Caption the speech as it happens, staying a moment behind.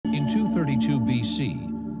32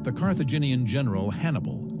 BC, the Carthaginian general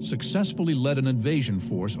Hannibal successfully led an invasion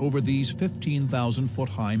force over these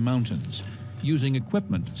 15,000-foot-high mountains, using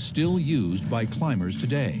equipment still used by climbers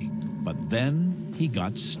today. But then he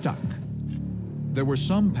got stuck. There were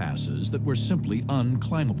some passes that were simply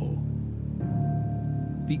unclimbable.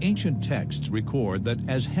 The ancient texts record that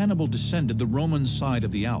as Hannibal descended the Roman side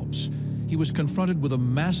of the Alps, he was confronted with a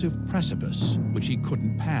massive precipice which he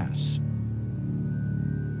couldn't pass.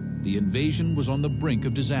 The invasion was on the brink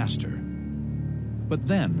of disaster. But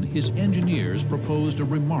then his engineers proposed a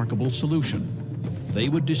remarkable solution. They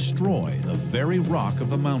would destroy the very rock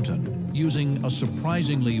of the mountain using a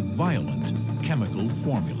surprisingly violent chemical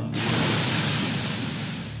formula.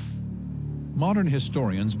 Modern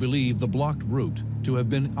historians believe the blocked route to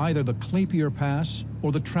have been either the Clapier Pass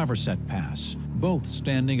or the Traverset Pass, both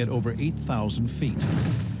standing at over 8,000 feet,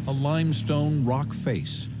 a limestone rock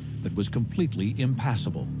face that was completely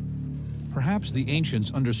impassable. Perhaps the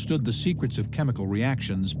ancients understood the secrets of chemical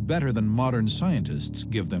reactions better than modern scientists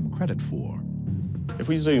give them credit for. If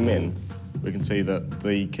we zoom in, we can see that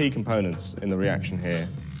the key components in the reaction here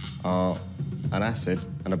are an acid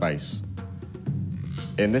and a base.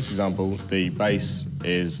 In this example, the base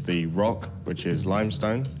is the rock, which is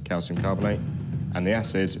limestone, calcium carbonate, and the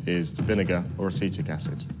acid is the vinegar or acetic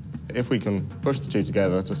acid. If we can push the two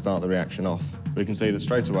together to start the reaction off, we can see that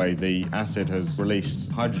straight away the acid has released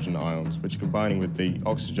hydrogen ions, which are combining with the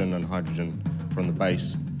oxygen and hydrogen from the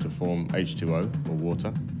base to form H2O, or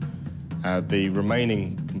water. The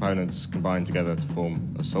remaining components combine together to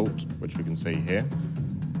form a salt, which we can see here.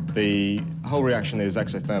 The whole reaction is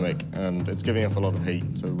exothermic and it's giving off a lot of heat.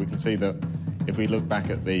 So we can see that if we look back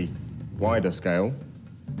at the wider scale,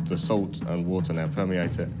 the salt and water now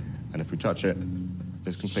permeate it, and if we touch it,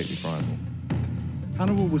 it's completely friable.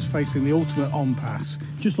 Hannibal was facing the ultimate impasse.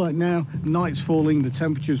 Just like now, night's falling, the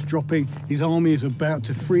temperature's dropping, his army is about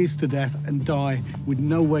to freeze to death and die with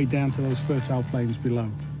no way down to those fertile plains below.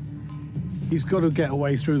 He's got to get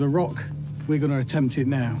away through the rock. We're going to attempt it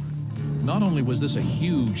now. Not only was this a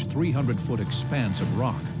huge 300-foot expanse of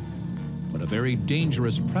rock, but a very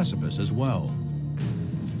dangerous precipice as well.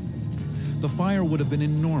 The fire would have been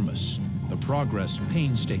enormous, the progress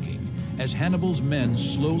painstaking, as Hannibal's men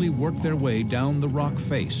slowly worked their way down the rock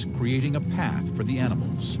face, creating a path for the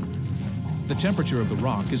animals. The temperature of the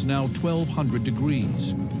rock is now 1,200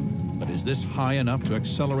 degrees. But is this high enough to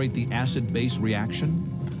accelerate the acid-base reaction?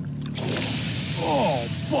 Oh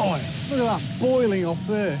boy, look at that boiling off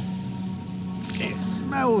there. It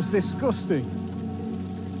smells disgusting.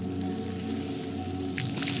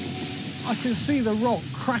 I can see the rock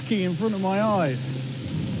cracking in front of my eyes.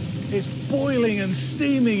 It's boiling and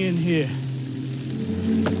steaming in here.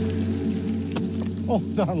 Oh,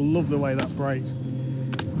 I love the way that breaks.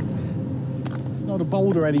 It's not a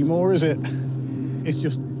boulder anymore, is it? It's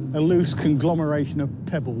just a loose conglomeration of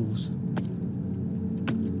pebbles.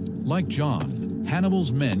 Like John,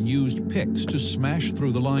 Hannibal's men used picks to smash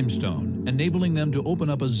through the limestone, enabling them to open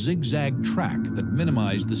up a zigzag track that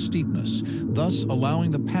minimized the steepness, thus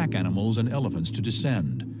allowing the pack animals and elephants to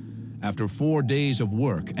descend. After 4 days of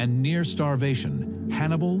work and near starvation,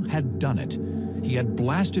 Hannibal had done it. He had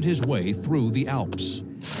blasted his way through the Alps.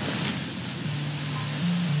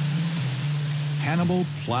 Hannibal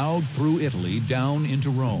plowed through Italy down into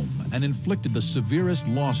Rome and inflicted the severest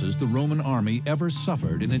losses the Roman army ever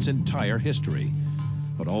suffered in its entire history.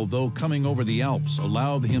 But although coming over the Alps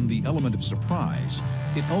allowed him the element of surprise,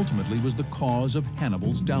 it ultimately was the cause of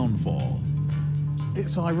Hannibal's downfall.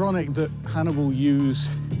 It's ironic that Hannibal used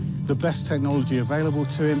the best technology available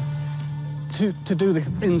to him to do the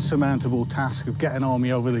insurmountable task of getting an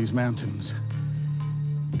army over these mountains.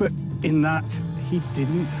 But in that, he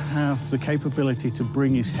didn't have the capability to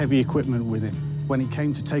bring his heavy equipment with him. When it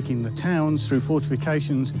came to taking the towns through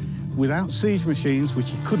fortifications without siege machines,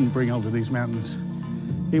 which he couldn't bring over these mountains,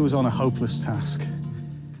 he was on a hopeless task.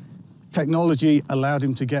 Technology allowed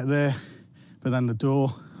him to get there, but then the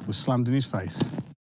door was slammed in his face.